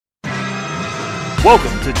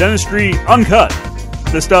Welcome to Dentistry Uncut,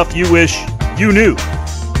 the stuff you wish you knew.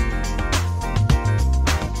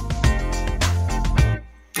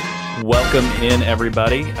 Welcome in,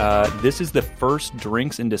 everybody. This is the first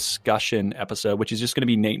Drinks and Discussion episode, which is just going to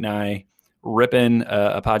be Nate and I ripping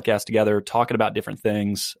a podcast together, talking about different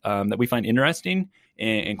things that we find interesting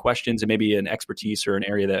and questions and maybe an expertise or an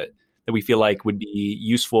area that we feel like would be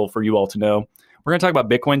useful for you all to know. We're going to talk about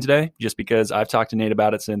Bitcoin today, just because I've talked to Nate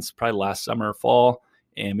about it since probably last summer or fall,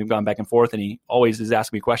 and we've gone back and forth, and he always is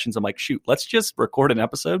asking me questions. I'm like, shoot, let's just record an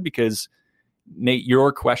episode, because Nate,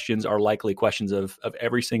 your questions are likely questions of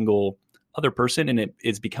every single other person, and it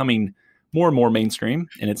is becoming more and more mainstream,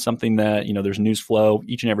 and it's something that, you know, there's news flow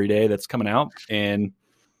each and every day that's coming out, and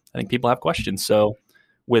I think people have questions. So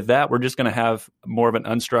with that, we're just going to have more of an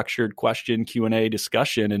unstructured question Q&A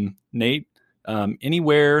discussion. And Nate,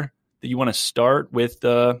 anywhere that you want to start with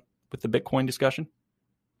the Bitcoin discussion?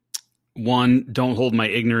 One, don't hold my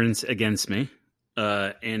ignorance against me.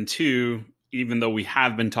 And two, even though we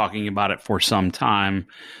have been talking about it for some time,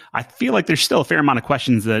 I feel like there's still a fair amount of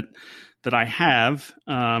questions that I have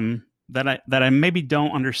that I maybe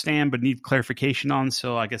don't understand but need clarification on.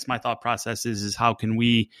 So I guess my thought process is how can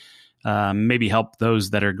we maybe help those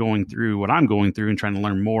that are going through what I'm going through and trying to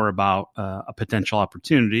learn more about a potential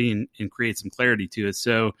opportunity and create some clarity to it.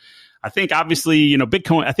 So I think obviously, you know,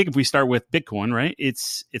 Bitcoin, I think if we start with Bitcoin, right,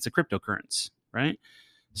 it's a cryptocurrency, right?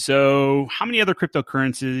 So how many other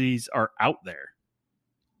cryptocurrencies are out there?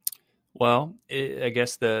 Well, I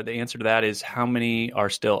guess the answer to that is how many are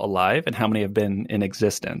still alive and how many have been in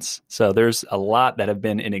existence. So there's a lot that have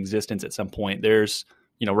been in existence at some point. There's,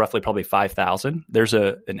 you know, roughly probably 5,000. There's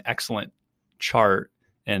an excellent chart.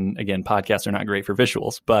 And again, podcasts are not great for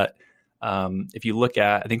visuals, but if you look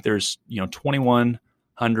at, I think there's, you know,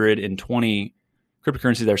 2,120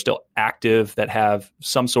 cryptocurrencies that are still active that have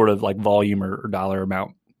some sort of like volume or dollar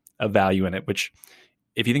amount of value in it, which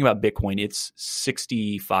if you think about Bitcoin, it's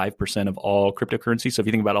 65% of all cryptocurrency. So if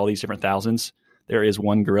you think about all these different thousands, there is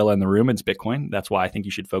one gorilla in the room. It's Bitcoin. That's why I think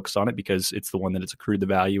you should focus on it, because it's the one that it's accrued the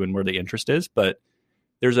value and where the interest is. But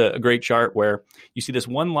there's a great chart where you see this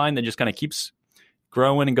one line that just kind of keeps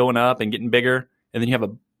growing and going up and getting bigger. And then you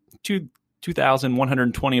have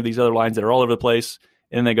 2,120 of these other lines that are all over the place.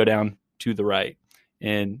 And then they go down to the right.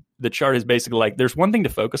 And the chart is basically like, there's one thing to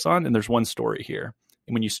focus on and there's one story here.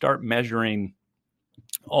 And when you start measuring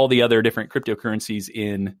all the other different cryptocurrencies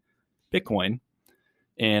in Bitcoin,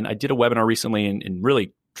 and I did a webinar recently and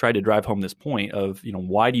really tried to drive home this point of, you know,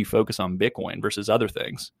 why do you focus on Bitcoin versus other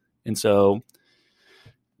things? And so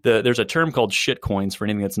there's a term called shitcoins for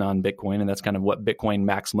anything that's non-Bitcoin, and that's kind of what Bitcoin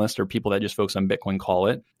maximalists or people that just focus on Bitcoin call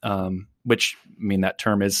it, which, I mean, that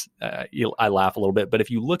term is, I laugh a little bit, but if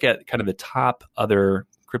you look at kind of the top other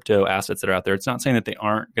crypto assets that are out there, it's not saying that they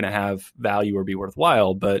aren't going to have value or be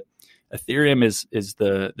worthwhile, but Ethereum is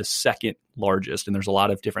the second largest, and there's a lot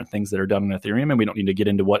of different things that are done on Ethereum, and we don't need to get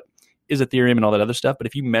into what is Ethereum and all that other stuff, but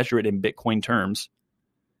if you measure it in Bitcoin terms,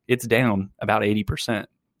 it's down about 80%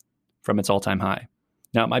 from its all-time high.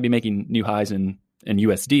 Now, it might be making new highs in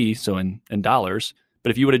USD, so in dollars,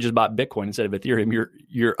 but if you would have just bought Bitcoin instead of Ethereum,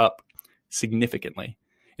 you're up significantly.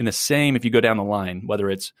 And the same if you go down the line, whether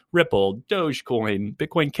it's Ripple, Dogecoin,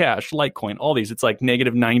 Bitcoin Cash, Litecoin, all these, it's like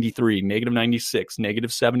negative 93, negative 96,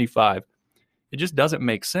 negative 75. It just doesn't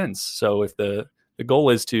make sense. So if the goal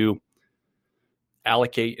is to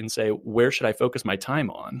allocate and say, where should I focus my time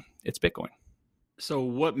on? It's Bitcoin. So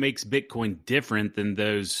what makes Bitcoin different than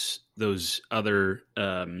those other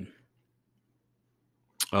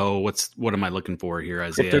what am I looking for here,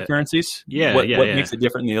 Isaiah? Cryptocurrencies? What makes it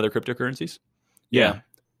different than the other cryptocurrencies? Yeah.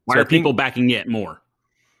 Why are people backing it more?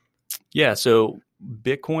 Yeah, so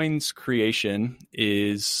Bitcoin's creation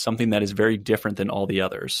is something that is very different than all the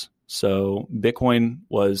others. So Bitcoin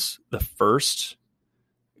was the first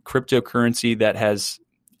cryptocurrency that has,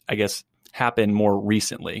 I guess, happened more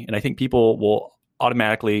recently. And I think people will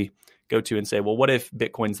automatically go to and say, well, what if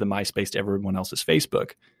Bitcoin's the MySpace to everyone else's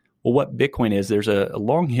Facebook? Well, what Bitcoin is, there's a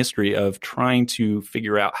long history of trying to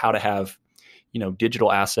figure out how to have, you know,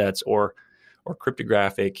 digital assets or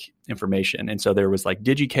cryptographic information. And so there was like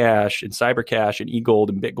DigiCash and CyberCash and eGold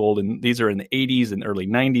and BitGold, and these are in the 80s and early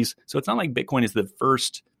 90s. So it's not like Bitcoin is the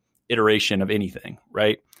first iteration of anything,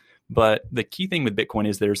 right? But the key thing with Bitcoin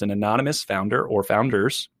is there's an anonymous founder or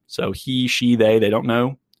founders. So he, she, they don't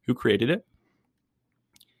know who created it.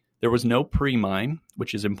 There was no pre-mine,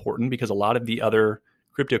 which is important because a lot of the other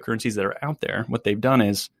cryptocurrencies that are out there, what they've done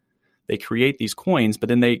is they create these coins, but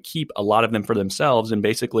then they keep a lot of them for themselves. And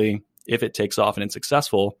basically, if it takes off and it's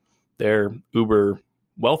successful, they're uber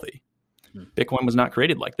wealthy. Bitcoin was not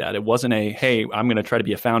created like that. It wasn't a, hey, I'm going to try to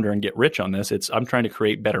be a founder and get rich on this. It's, I'm trying to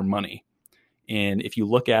create better money. And if you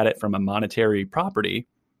look at it from a monetary property,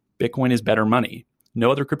 Bitcoin is better money.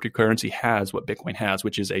 No other cryptocurrency has what Bitcoin has,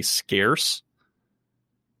 which is a scarce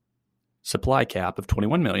supply cap of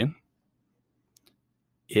 21 million.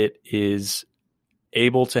 It is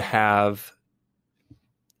able to have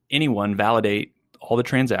anyone validate all the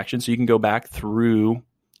transactions. So you can go back through,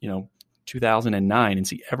 2009 and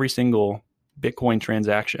see every single Bitcoin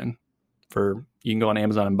transaction you can go on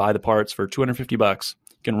Amazon and buy the parts for $250.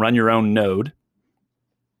 You can run your own node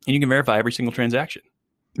and you can verify every single transaction.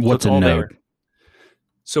 What's a node? There.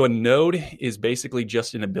 So a node is basically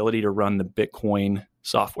just an ability to run the Bitcoin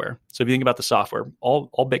software. So if you think about the software, all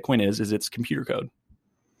Bitcoin is it's computer code.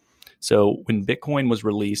 So when Bitcoin was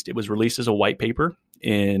released, it was released as a white paper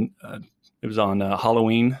it was on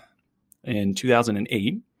Halloween in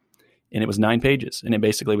 2008, and it was 9 pages. And it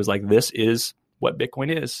basically was like, this is what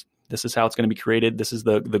Bitcoin is. This is how it's going to be created. This is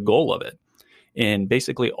the goal of it. And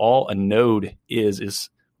basically all a node is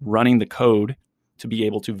running the code to be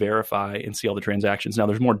able to verify and see all the transactions. Now,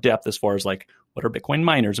 there's more depth as far as like, what are Bitcoin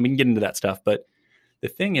miners? And we can get into that stuff. But the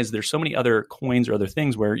thing is, there's so many other coins or other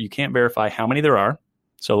things where you can't verify how many there are.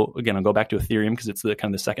 So again, I'll go back to Ethereum because it's the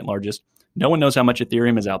kind of the second largest. No one knows how much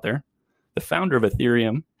Ethereum is out there. The founder of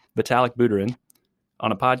Ethereum, Vitalik Buterin,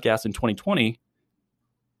 on a podcast in 2020,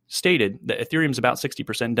 stated that Ethereum's about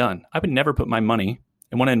 60% done. I would never put my money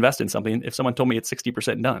and want to invest in something if someone told me it's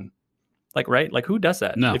 60% done. Like, right? Like, who does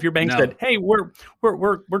that? No, if your bank said, hey, we're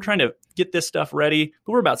trying to get this stuff ready,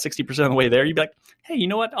 but we're about 60% of the way there, you'd be like, hey, you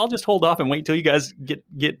know what? I'll just hold off and wait until you guys get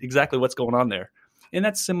exactly what's going on there. And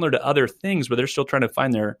that's similar to other things where they're still trying to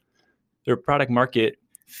find their product market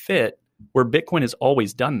fit, where Bitcoin has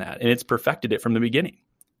always done that. And it's perfected it from the beginning.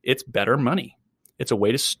 It's better money. It's a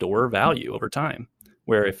way to store value over time,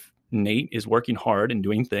 where if Nate is working hard and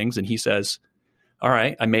doing things and he says, all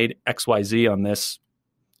right, I made XYZ on this,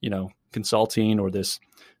 consulting or this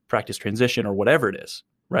practice transition or whatever it is,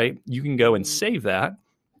 right? You can go and save that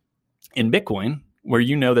in Bitcoin, where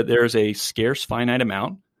you know that there's a scarce finite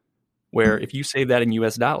amount, where if you save that in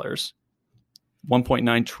US dollars,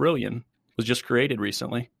 1.9 trillion was just created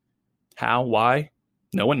recently. How? Why?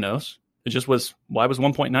 No one knows. It just was. Why was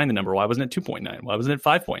 1.9 the number? Why wasn't it 2.9? Why wasn't it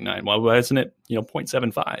 5.9? Why wasn't it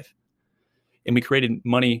 0.75? And we created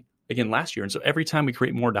money again last year. And so every time we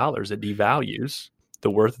create more dollars, it devalues the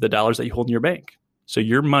worth of the dollars that you hold in your bank. So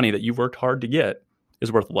your money that you've worked hard to get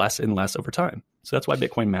is worth less and less over time. So that's why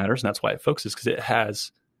Bitcoin matters. And that's why it focuses, because it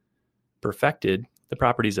has perfected the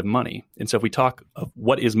properties of money. And so if we talk of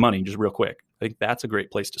what is money, just real quick, I think that's a great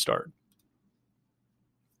place to start.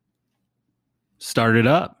 Start it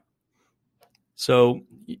up. So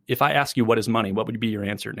if I ask you what is money, what would be your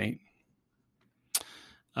answer, Nate?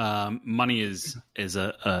 Money is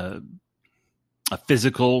a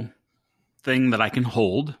physical thing that I can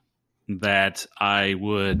hold, that I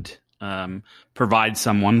would provide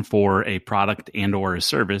someone for a product and or a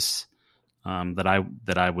service that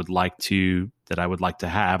I would like to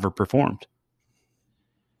have or performed.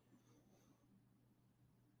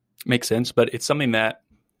 Makes sense, but it's something that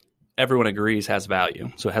everyone agrees has value.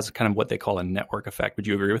 So it has kind of what they call a network effect. Would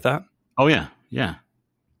you agree with that? Oh yeah, yeah.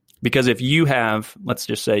 Because if you have, let's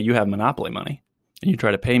just say you have monopoly money and you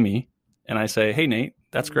try to pay me and I say, hey, Nate,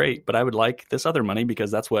 that's great, but I would like this other money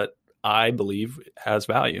because that's what I believe has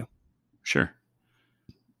value. Sure.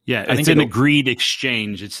 Yeah, it's an agreed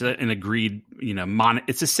exchange. It's an agreed,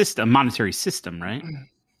 it's a system, monetary system, right?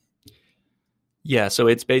 Yeah, so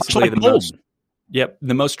it's basically like gold.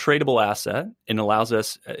 The most tradable asset, and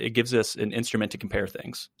it gives us an instrument to compare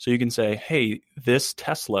things. So you can say, hey, this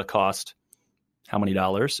Tesla cost how many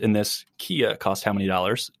dollars, and this Kia cost how many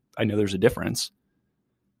dollars? I know there's a difference.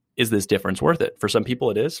 Is this difference worth it? For some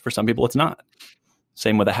people it is. For some people it's not.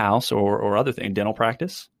 Same with a house or other thing, dental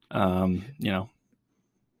practice.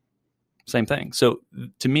 Same thing. So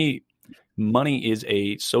to me, money is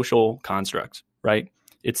a social construct, right?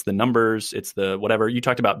 It's the numbers, it's the whatever. You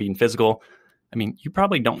talked about being physical. I mean, you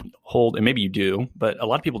probably don't hold, and maybe you do, but a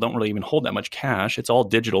lot of people don't really even hold that much cash. It's all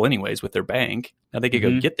digital anyways with their bank. Now they could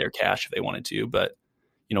go get their cash if they wanted to, but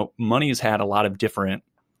money has had a lot of different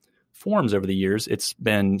forms over the years. It's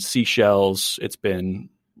been seashells, it's been,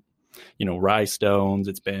 rye stones,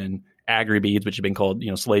 it's been agri beads, which have been called,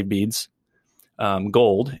 slave beads,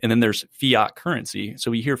 gold, and then there's fiat currency. So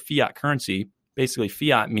we hear fiat currency. Basically,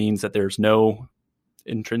 fiat means that there's no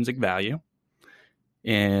intrinsic value,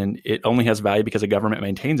 and it only has value because a government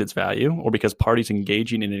maintains its value, or because parties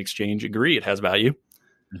engaging in an exchange agree it has value.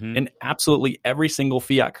 Mm-hmm. And absolutely every single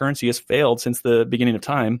fiat currency has failed since the beginning of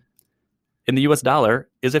time. And the US dollar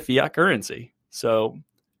is a fiat currency. So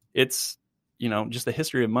it's, just the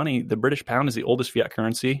history of money. The British pound is the oldest fiat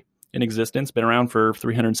currency in existence, been around for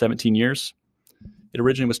 317 years. It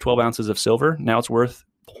originally was 12 ounces of silver. Now it's worth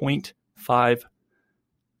 0.5%,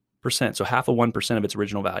 so half of 1% of its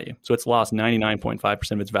original value. So it's lost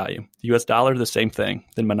 99.5% of its value. The US dollar, the same thing.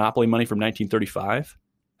 The monopoly money from 1935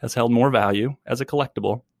 has held more value as a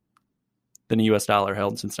collectible than the US dollar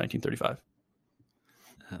held since 1935.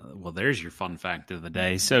 Well, there's your fun fact of the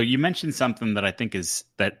day. So you mentioned something that I think is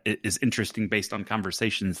interesting based on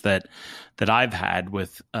conversations that I've had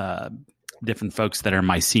with different folks that are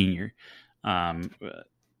my senior,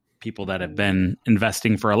 people that have been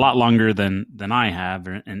investing for a lot longer than I have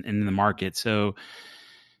in the market. So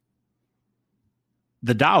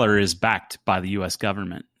the dollar is backed by the U.S.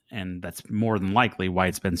 government, and that's more than likely why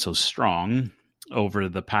it's been so strong over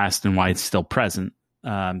the past and why it's still present.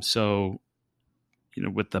 So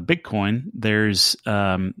with the Bitcoin, there's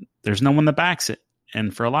no one that backs it,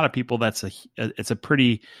 and for a lot of people, it's a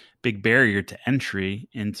pretty big barrier to entry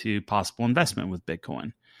into possible investment with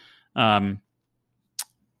Bitcoin. How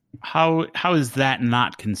is that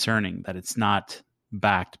not concerning that it's not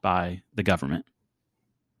backed by the government?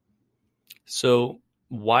 So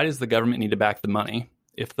why does the government need to back the money?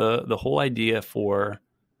 If the whole idea for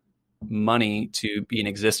money to be in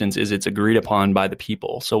existence is it's agreed upon by the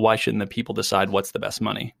people. So why shouldn't the people decide what's the best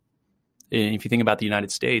money? And if you think about the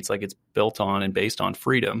United States, like it's built on and based on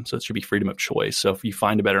freedom. So it should be freedom of choice. So if you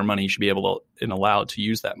find a better money, you should be able to and allowed to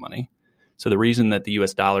use that money. So the reason that the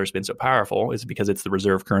US dollar has been so powerful is because it's the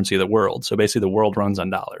reserve currency of the world. So basically the world runs on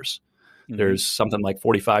dollars. Mm-hmm. There's something like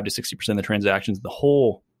 45 to 60% of the transactions in the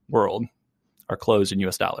whole world are closed in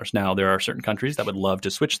US dollars. Now, there are certain countries that would love to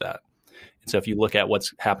switch that. And so if you look at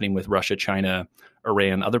what's happening with Russia, China,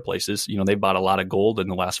 Iran, other places, they've bought a lot of gold in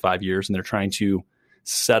the last 5 years, and they're trying to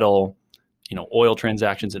settle, oil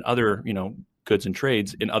transactions and other, goods and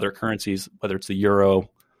trades in other currencies, whether it's the euro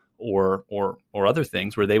or other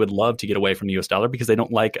things, where they would love to get away from the US dollar because they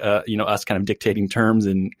don't like, us kind of dictating terms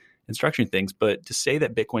and structuring things. But to say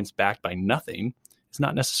that Bitcoin's backed by nothing is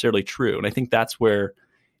not necessarily true. And I think that's where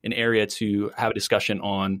an area to have a discussion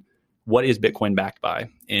on what is Bitcoin backed by.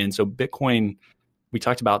 And so Bitcoin, we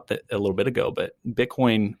talked about that a little bit ago, but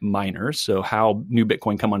Bitcoin miners, so how new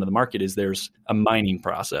Bitcoin come onto the market is there's a mining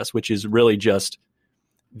process, which is really just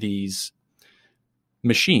these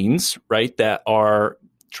machines, right, that are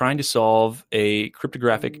trying to solve a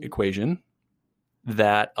cryptographic equation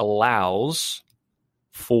that allows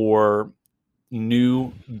for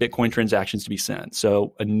new Bitcoin transactions to be sent.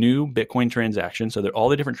 So a new Bitcoin transaction, so that all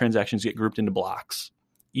the different transactions get grouped into blocks.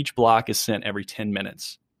 Each block is sent every 10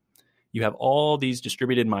 minutes. You have all these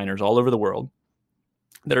distributed miners all over the world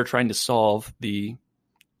that are trying to solve the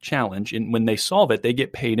challenge. And when they solve it, they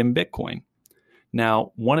get paid in Bitcoin.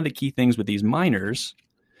 Now, one of the key things with these miners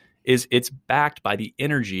is it's backed by the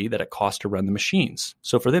energy that it costs to run the machines.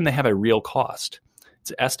 So for them, they have a real cost.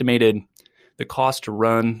 It's estimated the cost to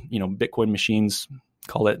run, Bitcoin machines,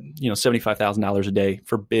 call it, $75,000 a day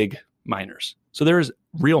for big miners. So there is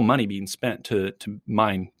real money being spent to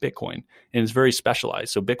mine Bitcoin, and it's very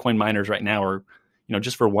specialized. So Bitcoin miners right now are,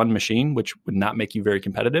 just for one machine, which would not make you very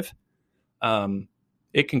competitive.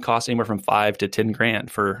 It can cost anywhere from $5,000 to $10,000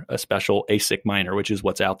 for a special ASIC miner, which is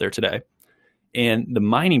what's out there today. And the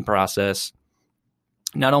mining process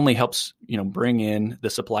not only helps, bring in the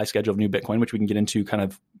supply schedule of new Bitcoin, which we can get into kind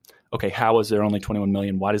of, okay, how is there only 21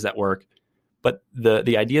 million? Why does that work? But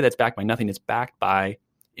the idea that's backed by nothing, it's backed by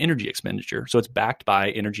energy expenditure. So it's backed by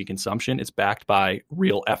energy consumption. It's backed by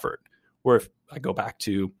real effort. Where if I go back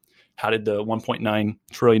to how did the $1.9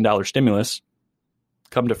 trillion stimulus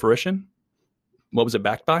come to fruition? What was it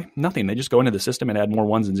backed by? Nothing. They just go into the system and add more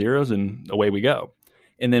ones and zeros and away we go.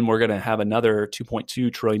 And then we're going to have another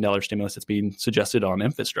 $2.2 trillion stimulus that's being suggested on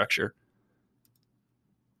infrastructure.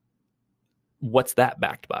 What's that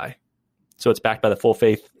backed by? So it's backed by the full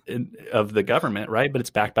faith of the government, right? But it's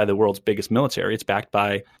backed by the world's biggest military. It's backed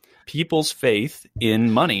by people's faith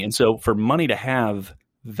in money. And so for money to have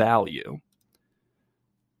value,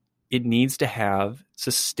 it needs to have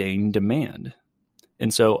sustained demand.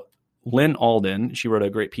 And so Lynn Alden, she wrote a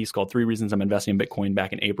great piece called 3 Reasons I'm Investing in Bitcoin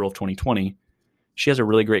back in April of 2020. She has a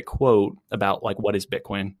really great quote about what is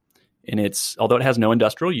Bitcoin. And it's, although it has no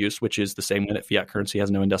industrial use, which is the same way that fiat currency has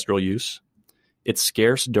no industrial use, it's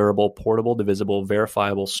scarce, durable, portable, divisible,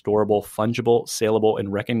 verifiable, storable, fungible, saleable,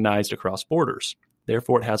 and recognized across borders.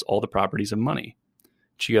 Therefore, it has all the properties of money.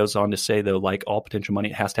 She goes on to say, though, like all potential money,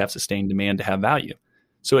 it has to have sustained demand to have value.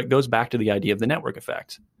 So it goes back to the idea of the network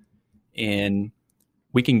effect. And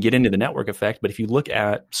we can get into the network effect, but if you look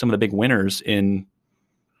at some of the big winners in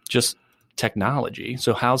just technology.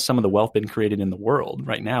 So how's some of the wealth been created in the world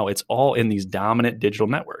right now? It's all in these dominant digital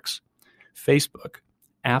networks: Facebook,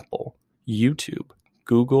 Apple, YouTube,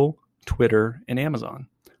 Google, Twitter, and Amazon.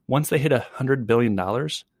 Once they hit $100 billion,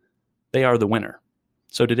 they are the winner.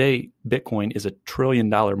 So today, Bitcoin is $1 trillion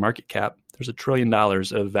market cap. There's $1 trillion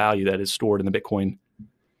of value that is stored in the Bitcoin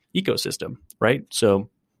ecosystem, right? So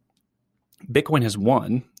Bitcoin has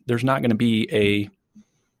won. There's not going to be a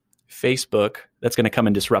Facebook that's going to come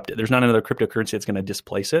and disrupt it. There's not another cryptocurrency that's going to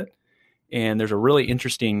displace it. And there's a really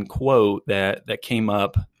interesting quote that came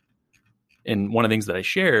up in one of the things that I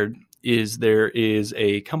shared is there is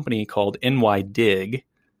a company called NYDIG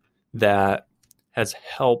that has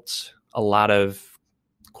helped a lot of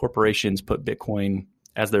corporations put Bitcoin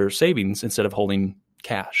as their savings instead of holding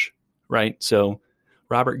cash, right? So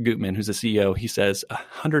Robert Gutman, who's the CEO, he says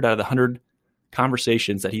 100 out of the 100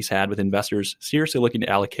 conversations that he's had with investors seriously looking to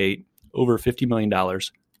allocate over $50 million,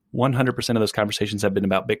 100% of those conversations have been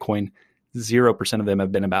about Bitcoin. 0% of them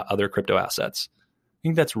have been about other crypto assets. I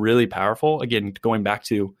think that's really powerful. Again, going back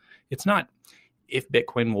to, it's not if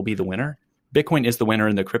Bitcoin will be the winner. Bitcoin is the winner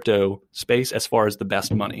in the crypto space as far as the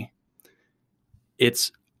best money.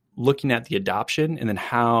 It's looking at the adoption and then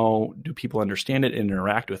how do people understand it and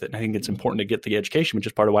interact with it. And I think it's important to get the education, which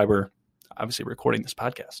is part of why we're obviously recording this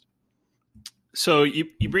podcast. So you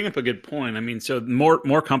bring up a good point. I mean, so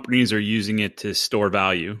more companies are using it to store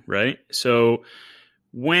value, right? So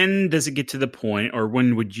when does it get to the point, or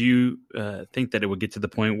when would you think that it would get to the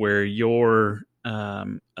point where your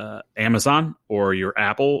Amazon or your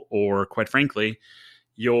Apple, or quite frankly,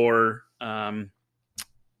 your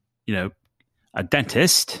a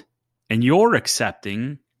dentist, and you're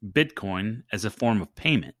accepting Bitcoin as a form of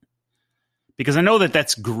payment? Because I know that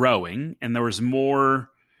that's growing, and there was more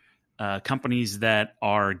companies that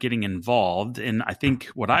are getting involved. And I think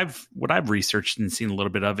what I've researched and seen a little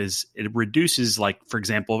bit of is it reduces, like, for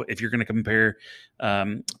example, if you're going to compare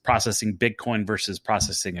processing Bitcoin versus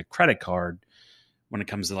processing a credit card, when it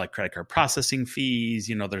comes to like credit card processing fees,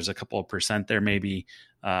 there's a couple of percent there. Maybe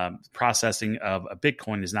processing of a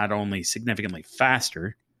Bitcoin is not only significantly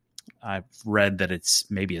faster. I've read that it's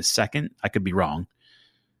maybe a second. I could be wrong.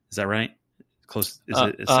 Is that right? Close. Is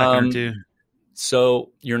it a second or two?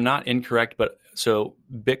 So you're not incorrect, but so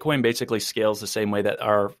Bitcoin basically scales the same way that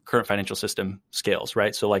our current financial system scales,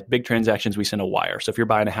 right? So like big transactions, we send a wire. So if you're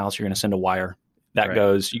buying a house, you're going to send a wire that Right.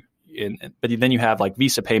 goes in. But then you have like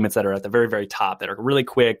Visa payments that are at the very, very top that are really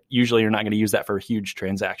quick. Usually you're not going to use that for huge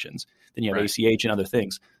transactions. Then you have Right. ACH and other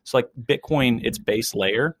things. So like Bitcoin, its base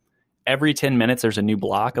layer, every 10 minutes, there's a new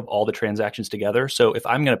block of all the transactions together. So if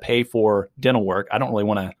I'm going to pay for dental work, I don't really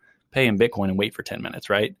want to pay in Bitcoin and wait for 10 minutes,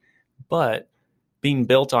 right? But being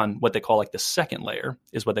built on what they call like the second layer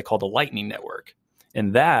is what they call the Lightning Network.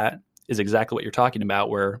 And that is exactly what you're talking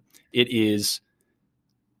about, where it is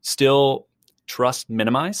still trust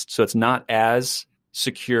minimized. So it's not as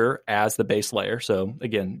secure as the base layer. So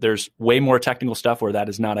again, there's way more technical stuff where that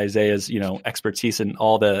is not Isaiah's, expertise and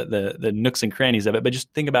all the nooks and crannies of it. But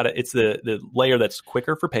just think about it. It's the layer that's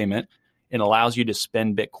quicker for payment and allows you to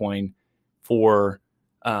spend Bitcoin for,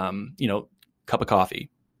 cup of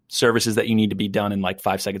coffee, services that you need to be done in like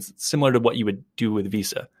 5 seconds, similar to what you would do with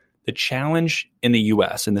Visa. The challenge in the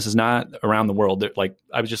US, and this is not around the world, like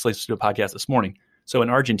I was just listening to a podcast this morning. So in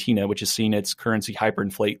Argentina, which has seen its currency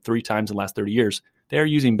hyperinflate 3 times in the last 30 years, they're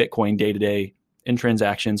using Bitcoin day to day in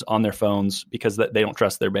transactions on their phones because they don't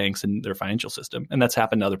trust their banks and their financial system. And that's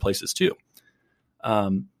happened to other places too.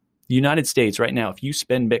 The United States right now, if you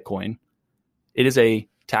spend Bitcoin, it is a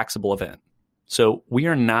taxable event. So we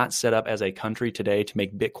are not set up as a country today to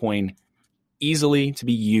make Bitcoin easily to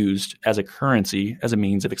be used as a currency, as a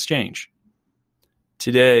means of exchange.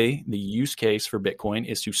 Today, the use case for Bitcoin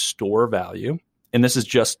is to store value. And this is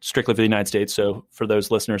just strictly for the United States. So for those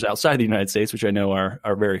listeners outside the United States, which I know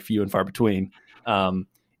are very few and far between,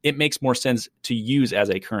 it makes more sense to use as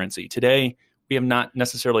a currency. Today, we have not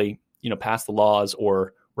necessarily passed the laws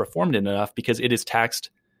or reformed it enough because it is taxed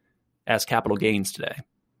as capital gains today.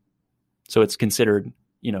 So it's considered,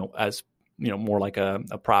 as more like a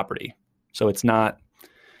property. So it's not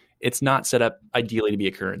set up ideally to be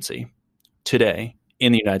a currency today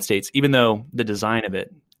in the United States, even though the design of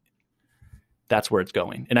it, that's where it's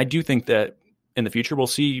going. And I do think that in the future we'll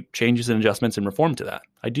see changes and adjustments and reform to that.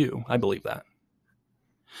 I believe that.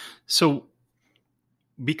 So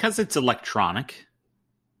because it's electronic,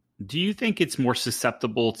 do you think it's more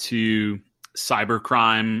susceptible to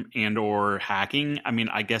cybercrime and or hacking? I mean,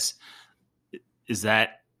 I guess, is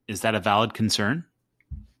that a valid concern?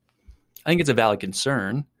 I think it's a valid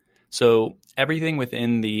concern. So everything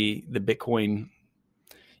within the Bitcoin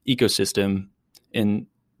ecosystem, and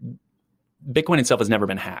Bitcoin itself has never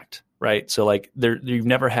been hacked, right? So like you've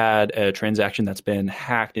never had a transaction that's been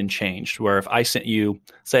hacked and changed, where if I sent you,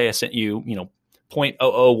 say I sent you,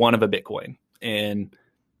 0.001 of a Bitcoin, and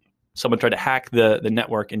someone tried to hack the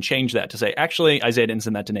network and change that to say, actually, Isaiah didn't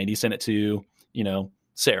send that to Nate, he sent it to,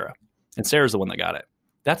 Sarah, and Sarah's the one that got it.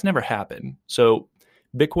 That's never happened. So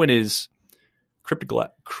Bitcoin is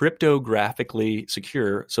cryptographically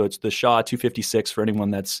secure. So it's the SHA-256 for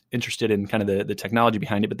anyone that's interested in kind of the technology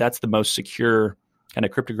behind it. But that's the most secure kind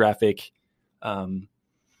of cryptographic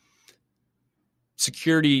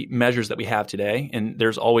security measures that we have today. And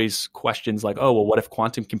there's always questions like, oh, well, what if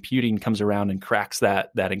quantum computing comes around and cracks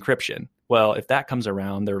that encryption? Well, if that comes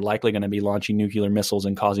around, they're likely going to be launching nuclear missiles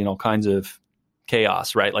and causing all kinds of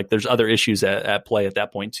chaos, right? Like there's other issues at play at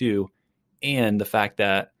that point too. And the fact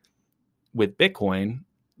that with Bitcoin,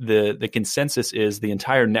 the consensus is the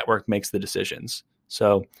entire network makes the decisions.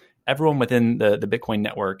 So everyone within the Bitcoin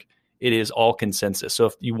network, it is all consensus. So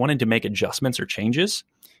if you wanted to make adjustments or changes,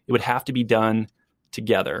 it would have to be done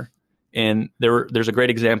together. And there's a great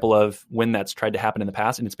example of when that's tried to happen in the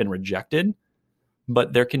past and it's been rejected.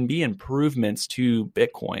 But there can be improvements to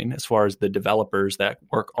Bitcoin as far as the developers that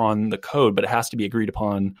work on the code, but it has to be agreed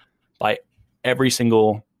upon by every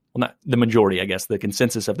single, well, not the majority, I guess, the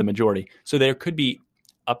consensus of the majority. So there could be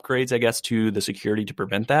upgrades, I guess, to the security to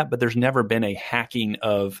prevent that, but there's never been a hacking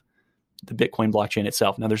of the Bitcoin blockchain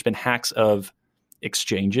itself. Now, there's been hacks of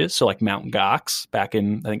exchanges, so like Mt. Gox back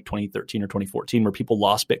in, I think, 2013 or 2014, where people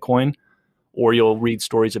lost Bitcoin, or you'll read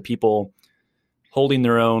stories of people holding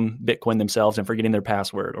their own Bitcoin themselves and forgetting their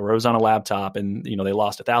password, or it was on a laptop and they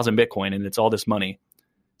lost 1,000 Bitcoin and it's all this money.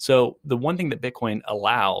 So the one thing that Bitcoin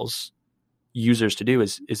allows users to do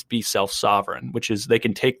is be self-sovereign, which is they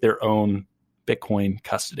can take their own Bitcoin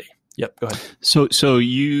custody. Yep, go ahead. So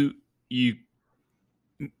you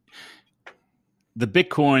the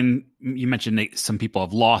Bitcoin, you mentioned some people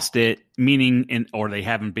have lost it, or they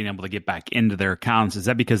haven't been able to get back into their accounts. Is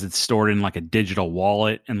that because it's stored in like a digital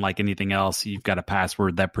wallet, and like anything else, you've got a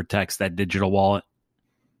password that protects that digital wallet?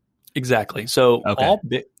 Exactly. So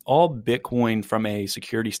okay. all Bitcoin from a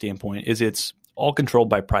security standpoint is it's all controlled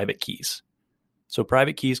by private keys. So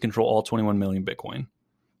private keys control all 21 million Bitcoin.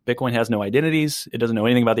 Bitcoin has no identities. It doesn't know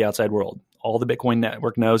anything about the outside world. All the Bitcoin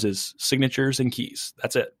network knows is signatures and keys.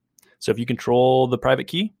 That's it. So if you control the private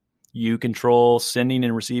key, you control sending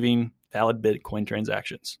and receiving valid Bitcoin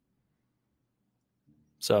transactions.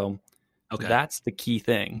 So That's the key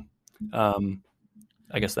thing.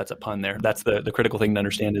 I guess that's a pun there. That's the critical thing to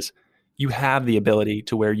understand is you have the ability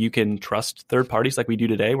to where you can trust third parties like we do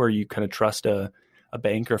today, where you kind of trust a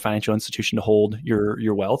bank or a financial institution to hold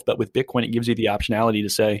your wealth. But with Bitcoin, it gives you the optionality to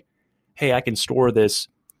say, hey, I can store this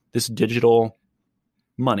digital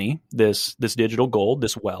money, this digital gold,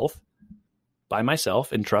 this wealth by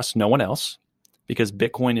myself and trust no one else, because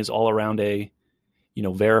Bitcoin is all around a,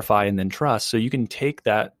 verify and then trust. So you can take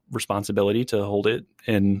that responsibility to hold it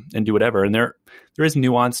and do whatever. And there is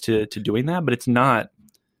nuance to doing that, but it's not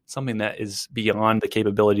something that is beyond the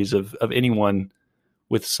capabilities of anyone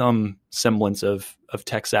with some semblance of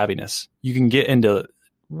tech savviness. You can get into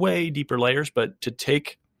way deeper layers, but to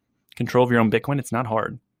take control of your own Bitcoin, it's not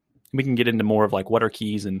hard. We can get into more of like what are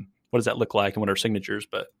keys and what does that look like and what are signatures,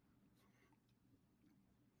 but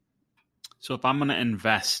so if I'm going to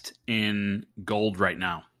invest in gold right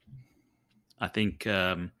now, I think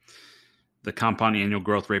the compound annual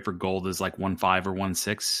growth rate for gold is like 1.5 or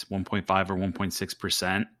 1.5 or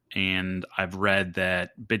 1.6%. And I've read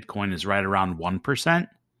that Bitcoin is right around 1%.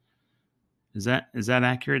 Is that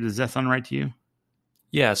accurate? Does that sound right to you?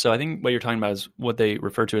 Yeah. So I think what you're talking about is what they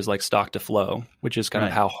refer to as like stock to flow, which is kind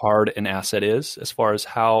of how hard an asset is as far as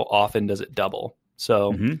how often does it double.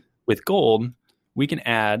 So with gold, we can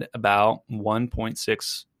add about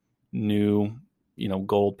 1.6 new,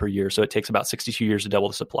 gold per year. So it takes about 62 years to double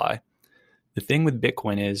the supply. The thing with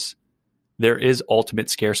Bitcoin is there is ultimate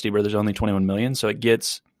scarcity where there's only 21 million. So it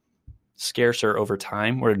gets scarcer over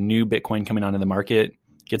time, where new Bitcoin coming onto the market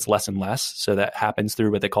gets less and less. So that happens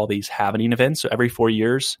through what they call these halvening events. So every 4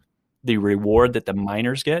 years, the reward that the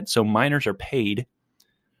miners get. So miners are paid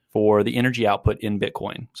for the energy output in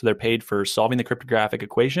Bitcoin. So they're paid for solving the cryptographic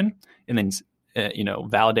equation and then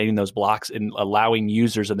validating those blocks and allowing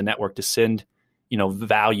users of the network to send,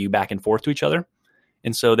 value back and forth to each other.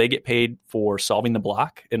 And so they get paid for solving the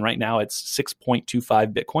block. And right now it's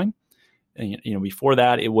 6.25 Bitcoin. And, before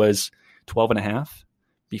that it was 12.5.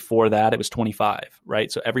 Before that it was 25, right?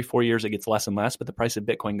 So every 4 years it gets less and less, but the price of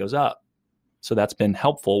Bitcoin goes up. So that's been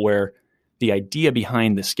helpful, where the idea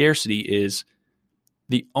behind the scarcity is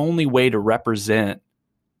the only way to represent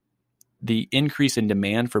the increase in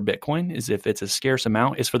demand for Bitcoin is if it's a scarce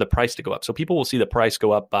amount, is for the price to go up. So people will see the price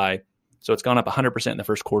go up so it's gone up 100% in the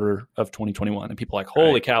first quarter of 2021. And people are like,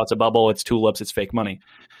 holy cow, it's a bubble, it's tulips, it's fake money.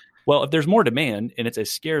 Well, if there's more demand and it's a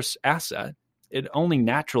scarce asset, it only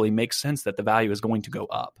naturally makes sense that the value is going to go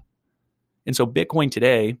up. And so Bitcoin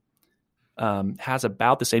today has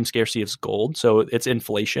about the same scarcity as gold. So it's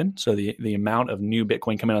inflation. So the amount of new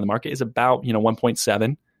Bitcoin coming on the market is about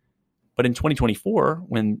 1.7. But in 2024,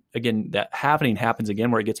 when, again, that halving happens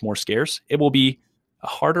again, where it gets more scarce, it will be a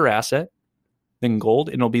harder asset than gold,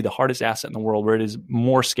 and it'll be the hardest asset in the world where it is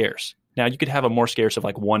more scarce. Now, you could have a more scarce of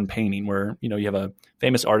like one painting where, you have a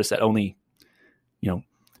famous artist that only,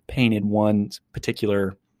 painted one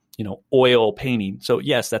particular, oil painting. So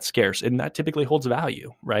yes, that's scarce, and that typically holds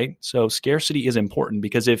value, right? So scarcity is important,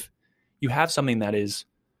 because if you have something that is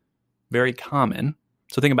very common,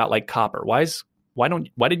 so think about like copper. Why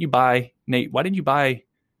did you buy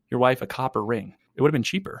your wife a copper ring? It would have been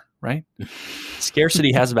cheaper, right?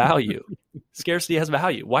 Scarcity has value. Scarcity has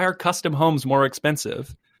value. Why are custom homes more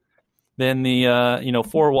expensive than the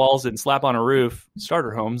 4 walls and slap on a roof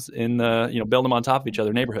starter homes in the build them on top of each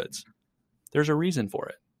other neighborhoods? There's a reason for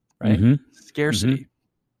it, right? Mm-hmm. Scarcity.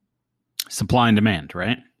 Mm-hmm. Supply and demand,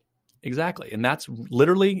 right? Exactly. And that's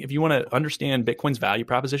literally, if you want to understand Bitcoin's value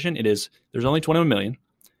proposition, it is there's only 21 million.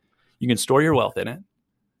 You can store your wealth in it.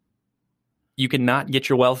 You cannot get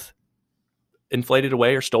your wealth inflated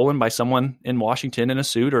away or stolen by someone in Washington in a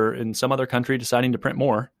suit or in some other country deciding to print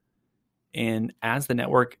more. And as the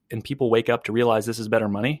network and people wake up to realize this is better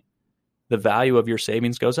money, the value of your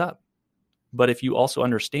savings goes up. But if you also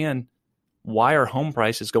understand why are home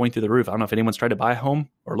prices going through the roof? I don't know if anyone's tried to buy a home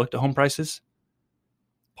or looked at home prices.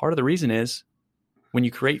 Part of the reason is when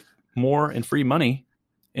you create more and free money,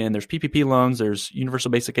 and there's PPP loans, there's universal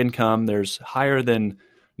basic income, there's higher than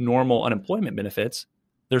normal unemployment benefits,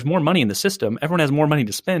 there's more money in the system. Everyone has more money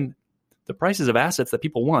to spend. The prices of assets that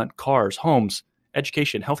people want, cars, homes,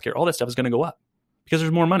 education, healthcare, all that stuff is going to go up because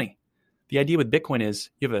there's more money. The idea with Bitcoin is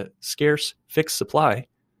you have a scarce fixed supply.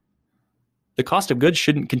 The cost of goods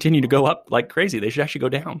shouldn't continue to go up like crazy. They should actually go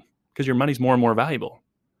down because your money's more and more valuable.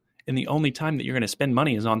 And the only time that you're going to spend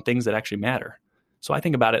money is on things that actually matter. So I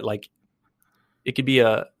think about it like it could be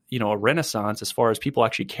a renaissance as far as people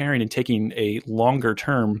actually caring and taking a longer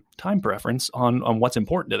term time preference on what's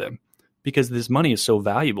important to them, because this money is so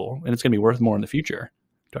valuable and it's going to be worth more in the future.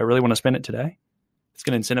 Do I really want to spend it today? It's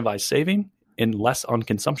going to incentivize saving and less on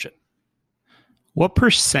consumption. What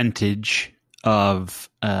percentage of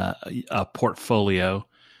a portfolio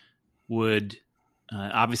would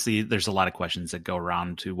obviously there's a lot of questions that go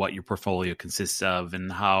around to what your portfolio consists of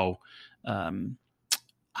and how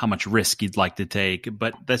much risk you'd like to take,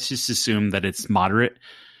 but let's just assume that it's moderate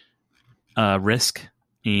risk.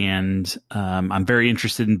 And I'm very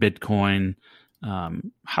interested in Bitcoin.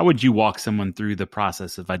 How would you walk someone through the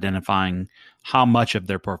process of identifying how much of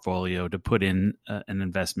their portfolio to put in an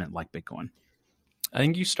investment like Bitcoin? I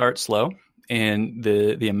think you start slow, and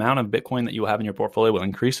the amount of Bitcoin that you will have in your portfolio will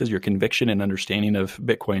increase as your conviction and understanding of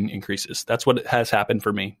Bitcoin increases. That's what has happened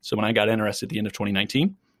for me. So when I got interested at the end of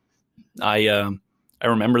 2019, I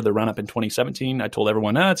remember the run up in 2017. I told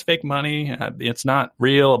everyone, it's fake money. It's not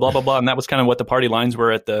real, blah, blah, blah. And that was kind of what the party lines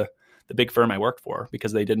were at the big firm I worked for,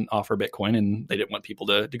 because they didn't offer Bitcoin and they didn't want people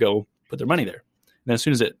to go put their money there. And then as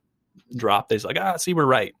soon as it dropped, they was like, see, we're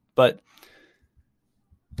right. But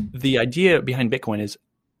the idea behind Bitcoin is,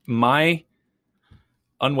 my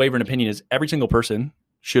unwavering opinion is every single person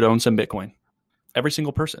should own some Bitcoin. Every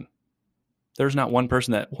single person. There's not one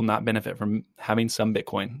person that will not benefit from having some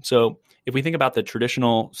Bitcoin. So if we think about the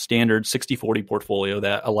traditional standard 60-40 portfolio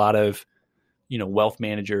that a lot of wealth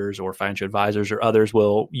managers or financial advisors or others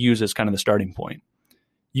will use as kind of the starting point,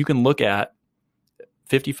 you can look at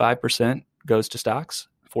 55% goes to stocks,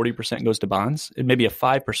 40% goes to bonds, and maybe a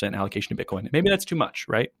 5% allocation to Bitcoin. Maybe that's too much,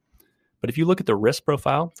 right? But if you look at the risk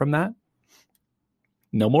profile from that,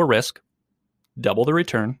 no more risk, double the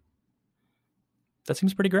return, that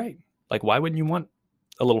seems pretty great. Like, why wouldn't you want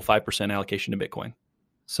a little 5% allocation to Bitcoin?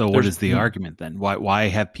 So what is the argument then? Why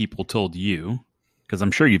have people told you? Because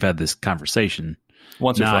I'm sure you've had this conversation.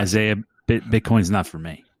 Once or twice. Isaiah, Bitcoin's not for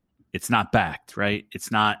me. It's not backed, right?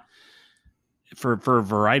 It's not for a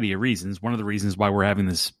variety of reasons. One of the reasons why we're having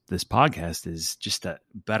this podcast is just to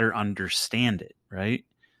better understand it, right?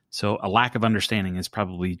 So a lack of understanding has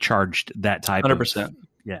probably charged that type 100%. of...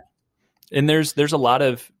 Yeah. And there's a lot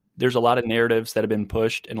of narratives that have been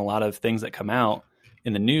pushed and a lot of things that come out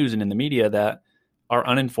in the news and in the media that are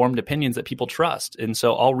uninformed opinions that people trust. And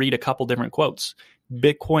so I'll read a couple different quotes.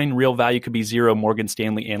 Bitcoin real value could be zero, Morgan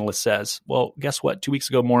Stanley analyst says. Well, guess what? 2 weeks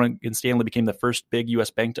ago, Morgan Stanley became the first big U.S.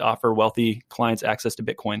 bank to offer wealthy clients access to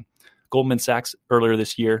Bitcoin. Goldman Sachs earlier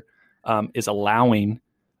this year is allowing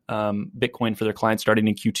Bitcoin for their clients starting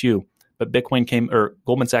in Q2. But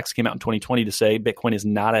Goldman Sachs came out in 2020 to say Bitcoin is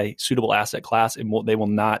not a suitable asset class and they will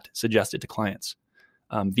not suggest it to clients.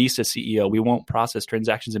 Visa CEO, we won't process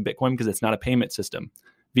transactions in Bitcoin because it's not a payment system.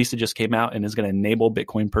 Visa just came out and is going to enable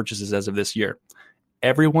Bitcoin purchases as of this year.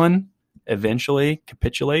 Everyone eventually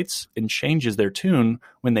capitulates and changes their tune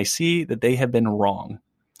when they see that they have been wrong.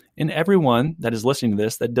 And everyone that is listening to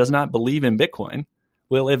this that does not believe in Bitcoin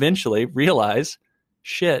will eventually realize,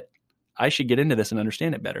 shit, I should get into this and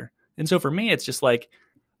understand it better. And so for me, it's just like,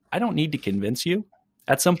 I don't need to convince you.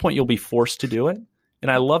 At some point, you'll be forced to do it. And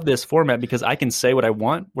I love this format because I can say what I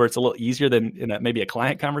want, where it's a little easier than in maybe a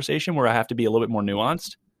client conversation where I have to be a little bit more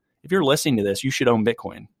nuanced. If you're listening to this, you should own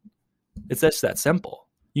Bitcoin. It's just that simple.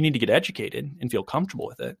 You need to get educated and feel comfortable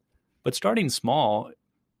with it. But starting small,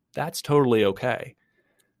 that's totally okay.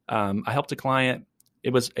 I helped a client.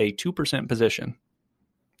 It was a 2% position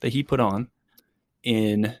that he put on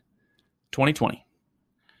in 2020.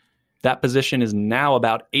 That position is now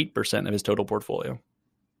about 8% of his total portfolio.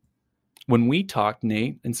 When we talked,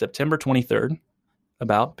 Nate, in September 23rd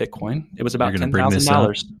about Bitcoin, it was about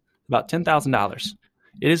 $10,000. About $10,000.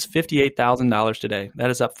 It is $58,000 today. That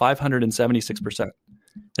is up 576%.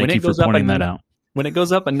 Thank you for pointing that out. When it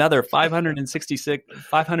goes up another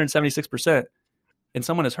 576%, and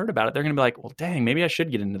someone has heard about it, they're going to be like, well, dang, maybe I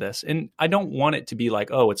should get into this. And I don't want it to be like,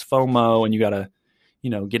 oh, it's FOMO and you got to,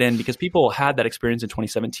 get in, because people had that experience in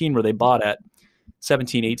 2017 where they bought at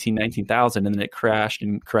 17, 18, 19,000 and then it crashed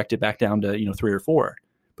and corrected back down to, 3 or 4.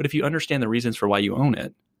 But if you understand the reasons for why you own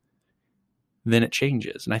it, then it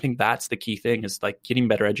changes. And I think that's the key thing, is like getting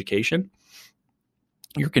better education.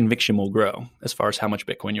 Your conviction will grow as far as how much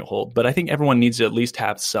Bitcoin you'll hold. But I think everyone needs to at least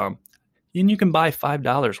have some. And you can buy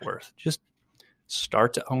 $5 worth. Just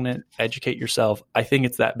start to own it, educate yourself. I think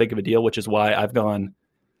it's that big of a deal, which is why I've gone,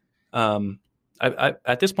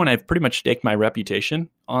 at this point, I've pretty much staked my reputation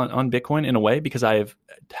on Bitcoin in a way, because I've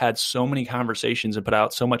had so many conversations and put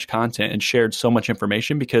out so much content and shared so much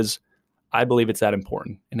information, because I believe it's that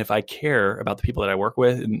important. And if I care about the people that I work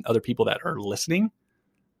with and other people that are listening,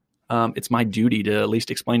 it's my duty to at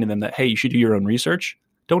least explain to them that, hey, you should do your own research.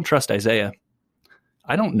 Don't trust Isaiah.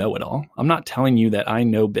 I don't know it all. I'm not telling you that I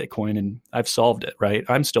know Bitcoin and I've solved it, right?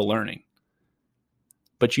 I'm still learning.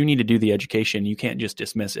 But you need to do the education. You can't just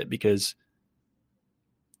dismiss it, because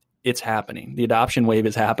it's happening. The adoption wave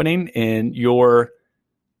is happening, and your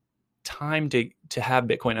time to have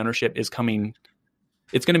Bitcoin ownership is coming.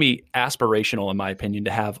 It's going to be aspirational, in my opinion,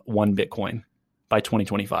 to have one Bitcoin by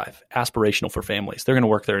 2025. Aspirational for families. They're going to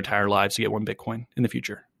work their entire lives to get one Bitcoin in the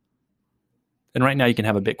future. And right now you can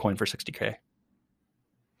have a Bitcoin for $60K.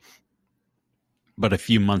 But a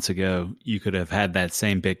few months ago, you could have had that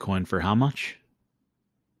same Bitcoin for how much?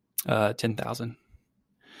 10,000.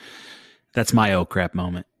 That's my oh crap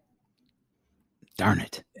moment. Darn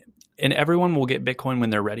it. And everyone will get Bitcoin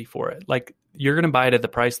when they're ready for it. Like, you're going to buy it at the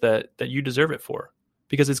price that you deserve it for,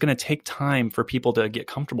 because it's going to take time for people to get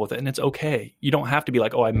comfortable with it. And it's okay. You don't have to be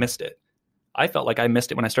like, oh, I missed it. I felt like I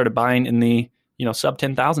missed it when I started buying in the, sub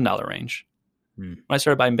 $10,000 range. When I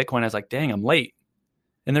started buying Bitcoin, I was like, dang, I'm late.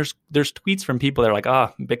 And there's tweets from people that are like,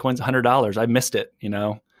 Bitcoin's $100. I missed it.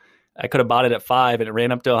 I could have bought it at 5 and it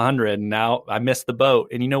ran up to 100 and now I missed the boat.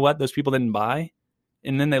 And you know what? Those people didn't buy.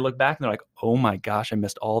 And then they look back and they're like, oh my gosh, I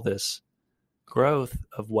missed all this growth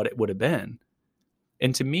of what it would have been.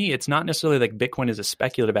 And to me, it's not necessarily like Bitcoin is a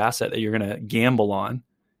speculative asset that you're going to gamble on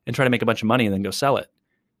and try to make a bunch of money and then go sell it.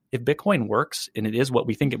 If Bitcoin works and it is what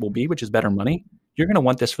we think it will be, which is better money, you're going to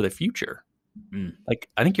want this for the future. Like,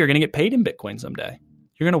 I think you're going to get paid in Bitcoin someday.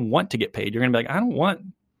 You're going to want to get paid. You're going to be like, I don't want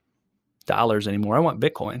dollars anymore. I want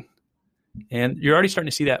Bitcoin. And you're already starting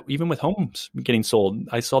to see that even with homes getting sold.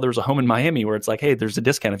 I saw there was a home in Miami where it's like, hey, there's a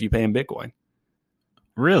discount if you pay in Bitcoin.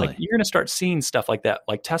 Really? Like, you're going to start seeing stuff like that.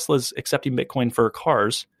 Like, Tesla's accepting Bitcoin for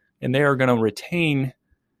cars, and they are going to retain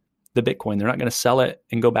the Bitcoin. They're not going to sell it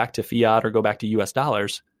and go back to fiat or go back to US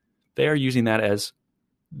dollars. They are using that as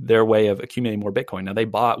their way of accumulating more Bitcoin. Now, they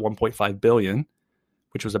bought 1.5 billion,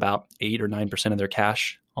 which was about 8 or 9% of their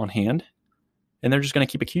cash on hand, and they're just going to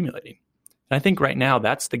keep accumulating. And I think right now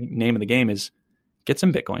that's the name of the game, is get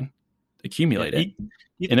some Bitcoin, accumulate it,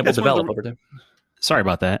 and it will develop over time. Sorry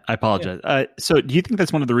about that. I apologize. Yeah. So do you think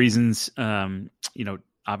that's one of the reasons,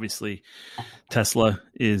 obviously Tesla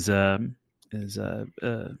is a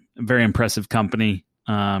very impressive company.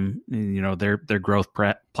 Their growth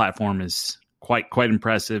platform is quite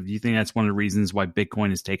impressive. Do you think that's one of the reasons why Bitcoin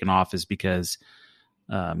has taken off, is because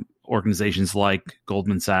organizations like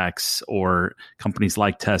Goldman Sachs or companies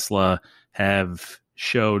like Tesla have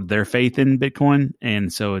showed their faith in Bitcoin,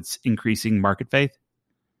 and so it's increasing market faith.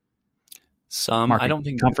 I don't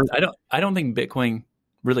think Bitcoin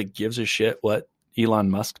really gives a shit what Elon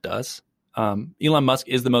Musk does. Elon Musk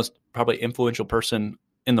is the most probably influential person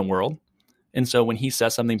in the world. And so when he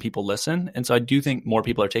says something, people listen. And so I do think more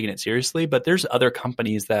people are taking it seriously, but there's other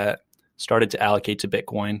companies that started to allocate to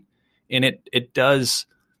Bitcoin, and it does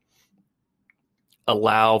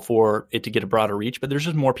allow for it to get a broader reach, but there's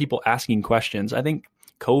just more people asking questions. I think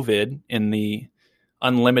COVID and the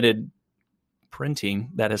unlimited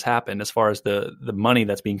printing that has happened as far as the money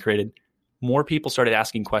that's being created, more people started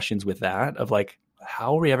asking questions with that of like,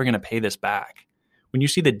 how are we ever going to pay this back? When you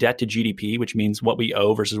see the debt to GDP, which means what we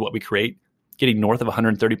owe versus what we create, getting north of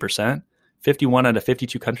 130%, 51 out of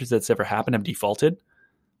 52 countries that's ever happened have defaulted.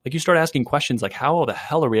 Like, you start asking questions like, how the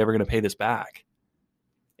hell are we ever going to pay this back?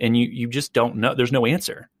 And you just don't know. There's no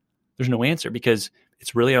answer. There's no answer because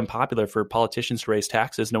it's really unpopular for politicians to raise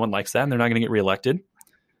taxes. No one likes that, and they're not going to get reelected.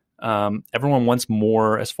 Everyone wants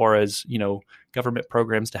more as far as, government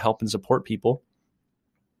programs to help and support people.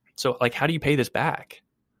 So, like, how do you pay this back?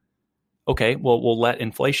 Okay, well, we'll let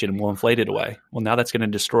inflation, we'll inflate it away. Well, now that's going to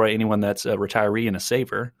destroy anyone that's a retiree and a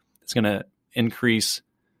saver. It's going to increase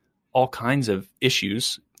all kinds of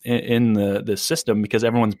issues in the system because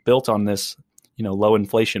everyone's built on this, low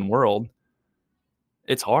inflation world.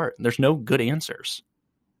 It's hard. There's no good answers.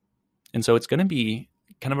 And so it's going to be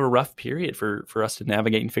kind of a rough period for us to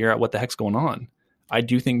navigate and figure out what the heck's going on. I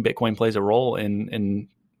do think Bitcoin plays a role in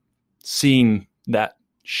seeing that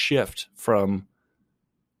shift from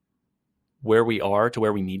where we are to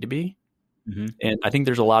where we need to be. Mm-hmm. And I think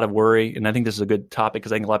there's a lot of worry, and I think this is a good topic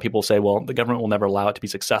because I think a lot of people say, well, the government will never allow it to be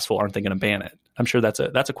successful. Aren't they going to ban it? I'm sure that's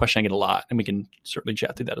a question I get a lot, and we can certainly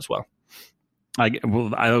chat through that as well. That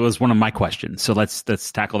was one of my questions. So let's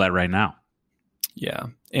tackle that right now. Yeah.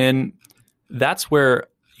 And that's where,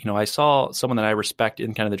 I saw someone that I respect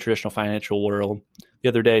in kind of the traditional financial world the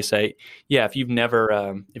other day say, yeah, if you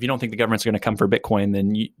don't think the government's going to come for Bitcoin,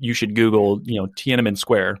 then you should Google, Tiananmen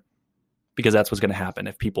Square, because that's what's going to happen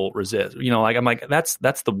if people resist. I'm like, that's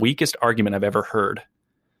the weakest argument I've ever heard.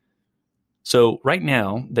 So right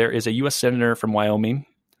now there is a U.S. Senator from Wyoming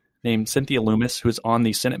named Cynthia Lummis, who is on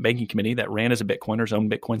the Senate Banking Committee that ran as a Bitcoiner, has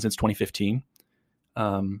owned Bitcoin since 2015.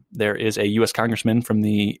 There is a U.S. Congressman from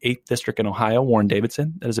the 8th District in Ohio, Warren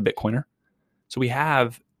Davidson, that is a Bitcoiner. So we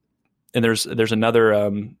have, and there's another,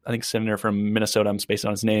 I think, senator from Minnesota, I'm spacing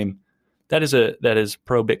on his name, that is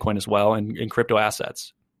pro Bitcoin as well, and crypto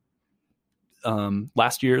assets.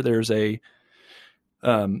 Last year, there was a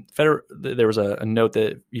note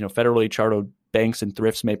that federally chartered banks and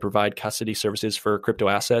thrifts may provide custody services for crypto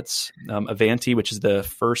assets. Avanti, which is the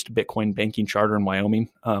first Bitcoin banking charter in Wyoming,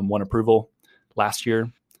 won approval last year.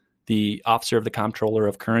 The Officer of the Comptroller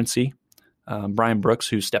of Currency, Brian Brooks,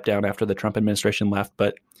 who stepped down after the Trump administration left,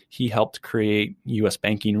 but he helped create U.S.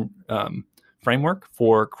 banking framework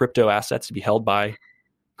for crypto assets to be held by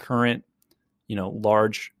current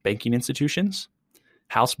large banking institutions.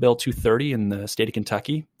 House Bill 230 in the state of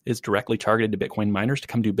Kentucky is directly targeted to Bitcoin miners to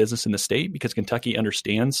come do business in the state because Kentucky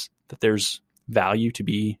understands that there's value to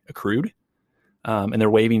be accrued. And they're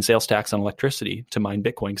waiving sales tax on electricity to mine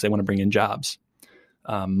Bitcoin because they want to bring in jobs.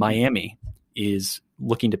 Miami is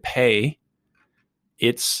looking to pay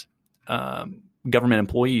its government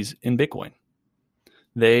employees in Bitcoin.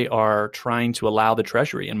 They are trying to allow the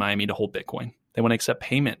Treasury in Miami to hold Bitcoin. They want to accept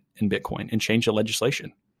payment in Bitcoin and change the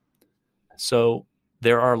legislation. So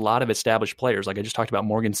there are a lot of established players, like I just talked about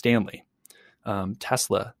Morgan Stanley,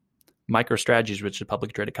 Tesla, MicroStrategy, which is a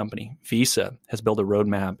publicly traded company. Visa has built a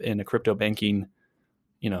roadmap in a crypto banking,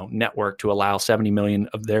 network to allow 70 million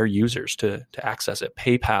of their users to access it.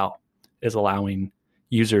 PayPal is allowing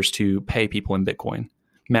users to pay people in Bitcoin.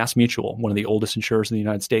 MassMutual, one of the oldest insurers in the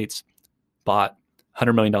United States, bought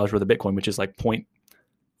 $100 million worth of Bitcoin, which is like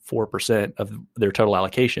 0.4% of their total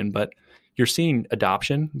allocation. But you're seeing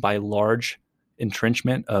adoption by large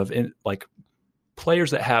entrenchment of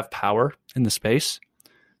players that have power in the space.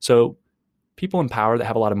 So people in power that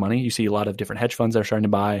have a lot of money, you see a lot of different hedge funds that are starting to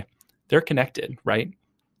buy, they're connected, right?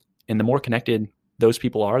 And the more connected those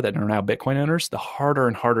people are that are now Bitcoin owners, the harder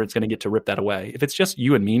and harder it's going to get to rip that away. If it's just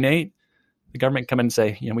you and me, Nate, the government come in and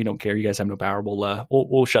say, we don't care. You guys have no power.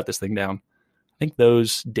 We'll shut this thing down. I think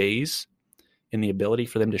those days and the ability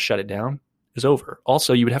for them to shut it down is over.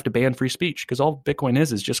 Also, you would have to ban free speech because all Bitcoin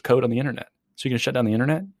is just code on the internet. So you're going to shut down the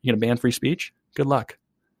internet? You're going to ban free speech? Good luck.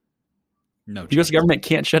 No, the U.S. government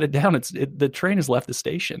can't shut it down. The train has left the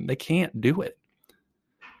station. They can't do it.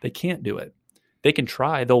 They can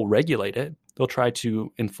try. They'll regulate it. They'll try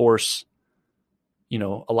to enforce,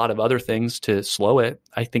 a lot of other things to slow it.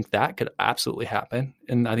 I think that could absolutely happen.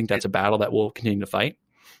 And I think that's a battle that we'll continue to fight.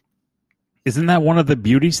 Isn't that one of the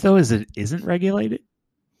beauties, though, is it isn't regulated?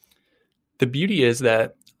 The beauty is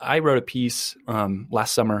that I wrote a piece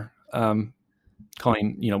last summer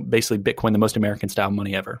calling, basically Bitcoin the most American style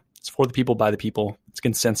money ever. It's for the people, by the people. It's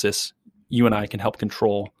consensus. You and I can help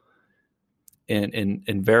control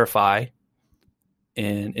and verify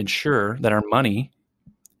and ensure that our money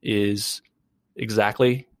is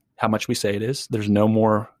exactly how much we say it is. There's no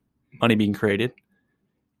more money being created,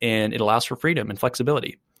 and it allows for freedom and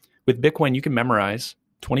flexibility. With Bitcoin, you can memorize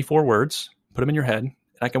 24 words, put them in your head, and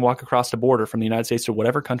I can walk across the border from the United States to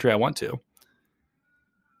whatever country I want to,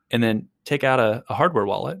 and then take out a hardware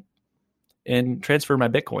wallet and transfer my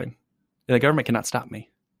Bitcoin. And the government cannot stop me.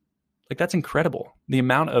 Like, that's incredible. The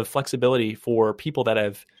amount of flexibility for people that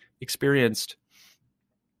have experienced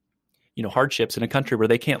hardships in a country where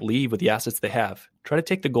they can't leave with the assets they have. Try to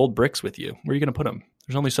take the gold bricks with you. Where are you going to put them?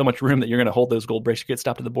 There's only so much room that you're going to hold those gold bricks. You get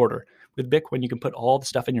stopped at the border. With Bitcoin, you can put all the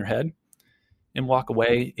stuff in your head and walk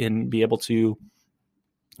away and be able to,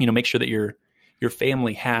 make sure that your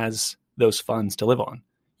family has those funds to live on.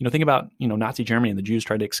 Think about, Nazi Germany and the Jews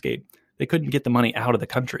tried to escape. They couldn't get the money out of the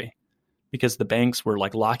country because the banks were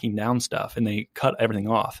like locking down stuff and they cut everything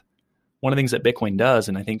off. One of the things that Bitcoin does,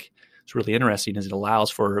 and I think it's really interesting, is it allows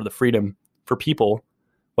for the freedom for people,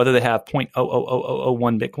 whether they have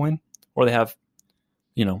 0.00001 Bitcoin or they have,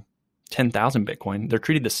 10,000 Bitcoin, they're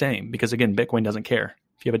treated the same because, again, Bitcoin doesn't care.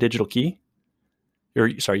 If you have a digital key,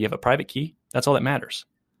 you have a private key, that's all that matters.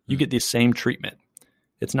 You get the same treatment.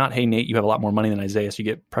 It's not, hey, Nate, you have a lot more money than Isaiah, so you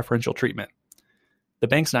get preferential treatment. The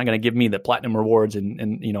bank's not going to give me the platinum rewards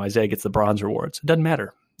and Isaiah gets the bronze rewards. It doesn't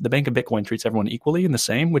matter. The Bank of Bitcoin treats everyone equally and the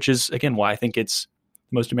same, which is, again, why I think it's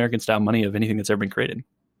the most American style money of anything that's ever been created.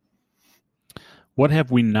 What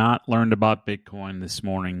have we not learned about Bitcoin this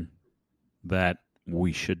morning that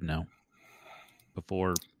we should know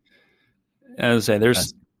before? As I say,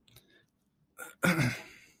 there's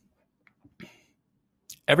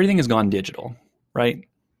everything has gone digital, right?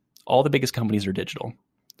 All the biggest companies are digital.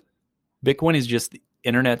 Bitcoin is just the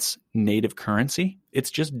internet's native currency.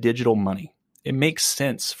 It's just digital money. It makes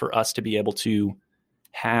sense for us to be able to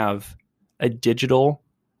have a digital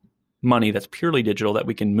money that's purely digital that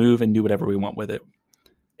we can move and do whatever we want with it.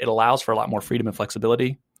 It allows for a lot more freedom and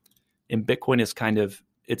flexibility. And Bitcoin is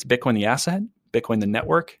it's Bitcoin the asset, Bitcoin the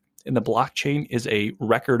network, and the blockchain is a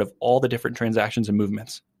record of all the different transactions and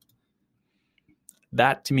movements.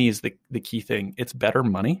 That to me is the key thing. It's better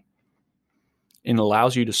money and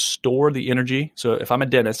allows you to store the energy. So if I'm a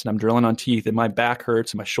dentist and I'm drilling on teeth and my back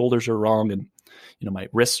hurts and my shoulders are wrong and my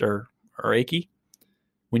wrists are achy,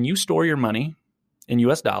 when you store your money in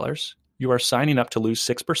US dollars, you are signing up to lose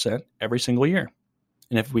 6% every single year.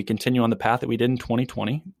 And if we continue on the path that we did in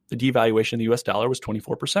 2020, the devaluation of the US dollar was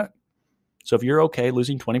 24%. So if you're okay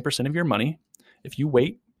losing 20% of your money, if you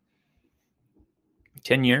wait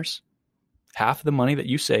 10 years, half the money that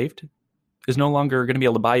you saved is no longer going to be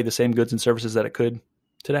able to buy you the same goods and services that it could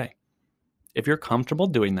today. If you're comfortable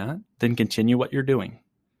doing that, then continue what you're doing.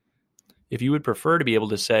 If you would prefer to be able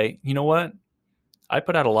to say, you know what, I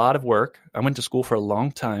put out a lot of work. I went to school for a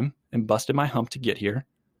long time and busted my hump to get here.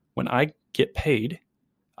 When I get paid,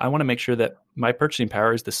 I want to make sure that my purchasing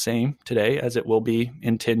power is the same today as it will be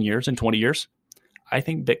in 10 years and 20 years. I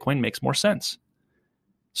think Bitcoin makes more sense.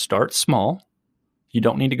 Start small. You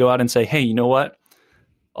don't need to go out and say, hey, you know what?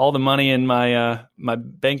 All the money in my my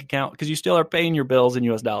bank account, because you still are paying your bills in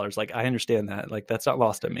US dollars. Like, I understand that. Like, that's not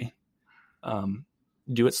lost on me.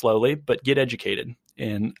 Do it slowly, but get educated.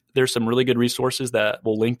 And there's some really good resources that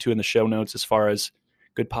we'll link to in the show notes as far as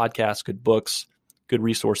good podcasts, good books, good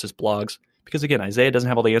resources, blogs. Because again, Isaiah doesn't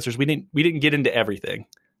have all the answers. We didn't get into everything.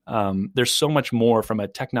 There's so much more from a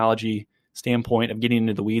technology standpoint of getting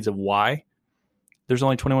into the weeds of why there's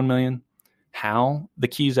only 21 million, how the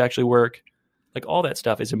keys actually work. Like, all that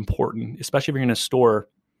stuff is important, especially if you're going to store,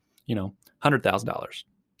 $100,000, $1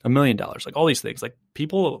 million, like all these things. Like,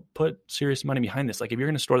 people put serious money behind this. Like, if you're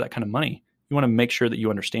going to store that kind of money, you want to make sure that you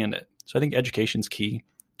understand it. So I think education's key.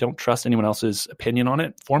 Don't trust anyone else's opinion on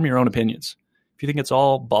it. Form your own opinions. If you think it's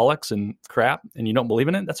all bollocks and crap and you don't believe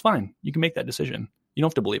in it, that's fine. You can make that decision. You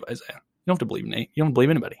don't have to believe Isaiah. You don't have to believe Nate. You don't have to believe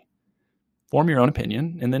anybody. Form your own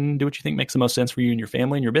opinion and then do what you think makes the most sense for you and your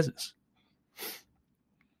family and your business.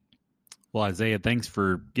 Well, Isaiah, thanks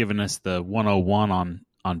for giving us the 101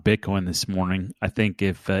 on Bitcoin this morning. I think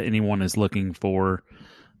if anyone is looking for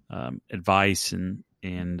advice and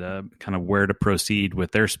kind of where to proceed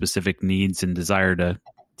with their specific needs and desire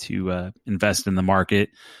to invest in the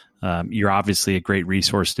market, you're obviously a great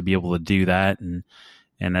resource to be able to do that. And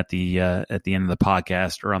at the end of the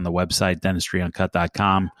podcast or on the website,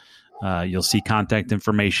 dentistryuncut.com, you'll see contact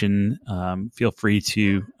information. Feel free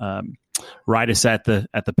to write us at the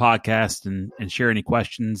podcast and share any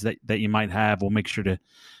questions that you might have. We'll make sure to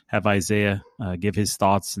have Isaiah give his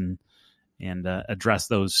thoughts and address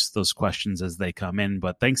those questions as they come in.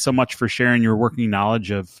 But thanks so much for sharing your working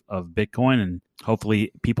knowledge of Bitcoin, and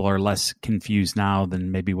hopefully people are less confused now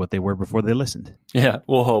than maybe what they were before they listened. Yeah,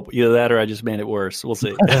 we'll hope. Either that or I just made it worse. We'll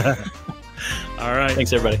see. All right.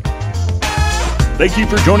 Thanks, everybody. Thank you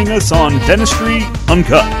for joining us on Dentistry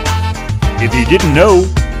Uncut. If you didn't know,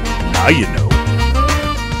 now you know.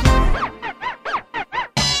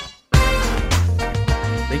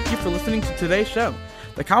 Thank you for listening to today's show.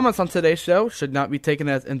 The comments on today's show should not be taken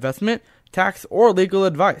as investment, tax, or legal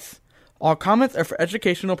advice. All comments are for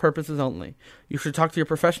educational purposes only. You should talk to your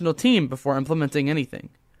professional team before implementing anything.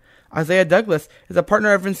 Isaiah Douglas is a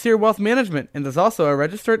partner of Vincere Wealth Management and is also a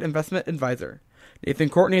registered investment advisor. Nathan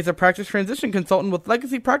Courtney is a practice transition consultant with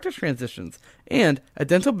Legacy Practice Transitions and a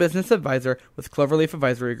dental business advisor with Cloverleaf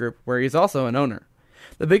Advisory Group, where he is also an owner.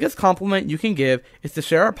 The biggest compliment you can give is to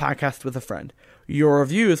share our podcast with a friend. Your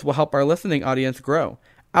reviews will help our listening audience grow.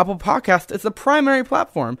 Apple Podcast is the primary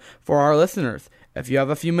platform for our listeners. If you have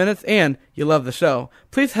a few minutes and you love the show,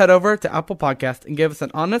 please head over to Apple Podcast and give us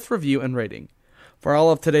an honest review and rating. For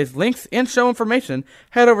all of today's links and show information,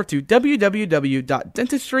 head over to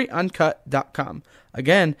www.dentistryuncut.com.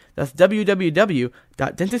 Again, that's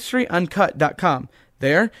www.dentistryuncut.com.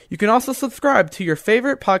 There, you can also subscribe to your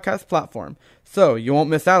favorite podcast platform, so you won't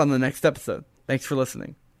miss out on the next episode. Thanks for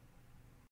listening.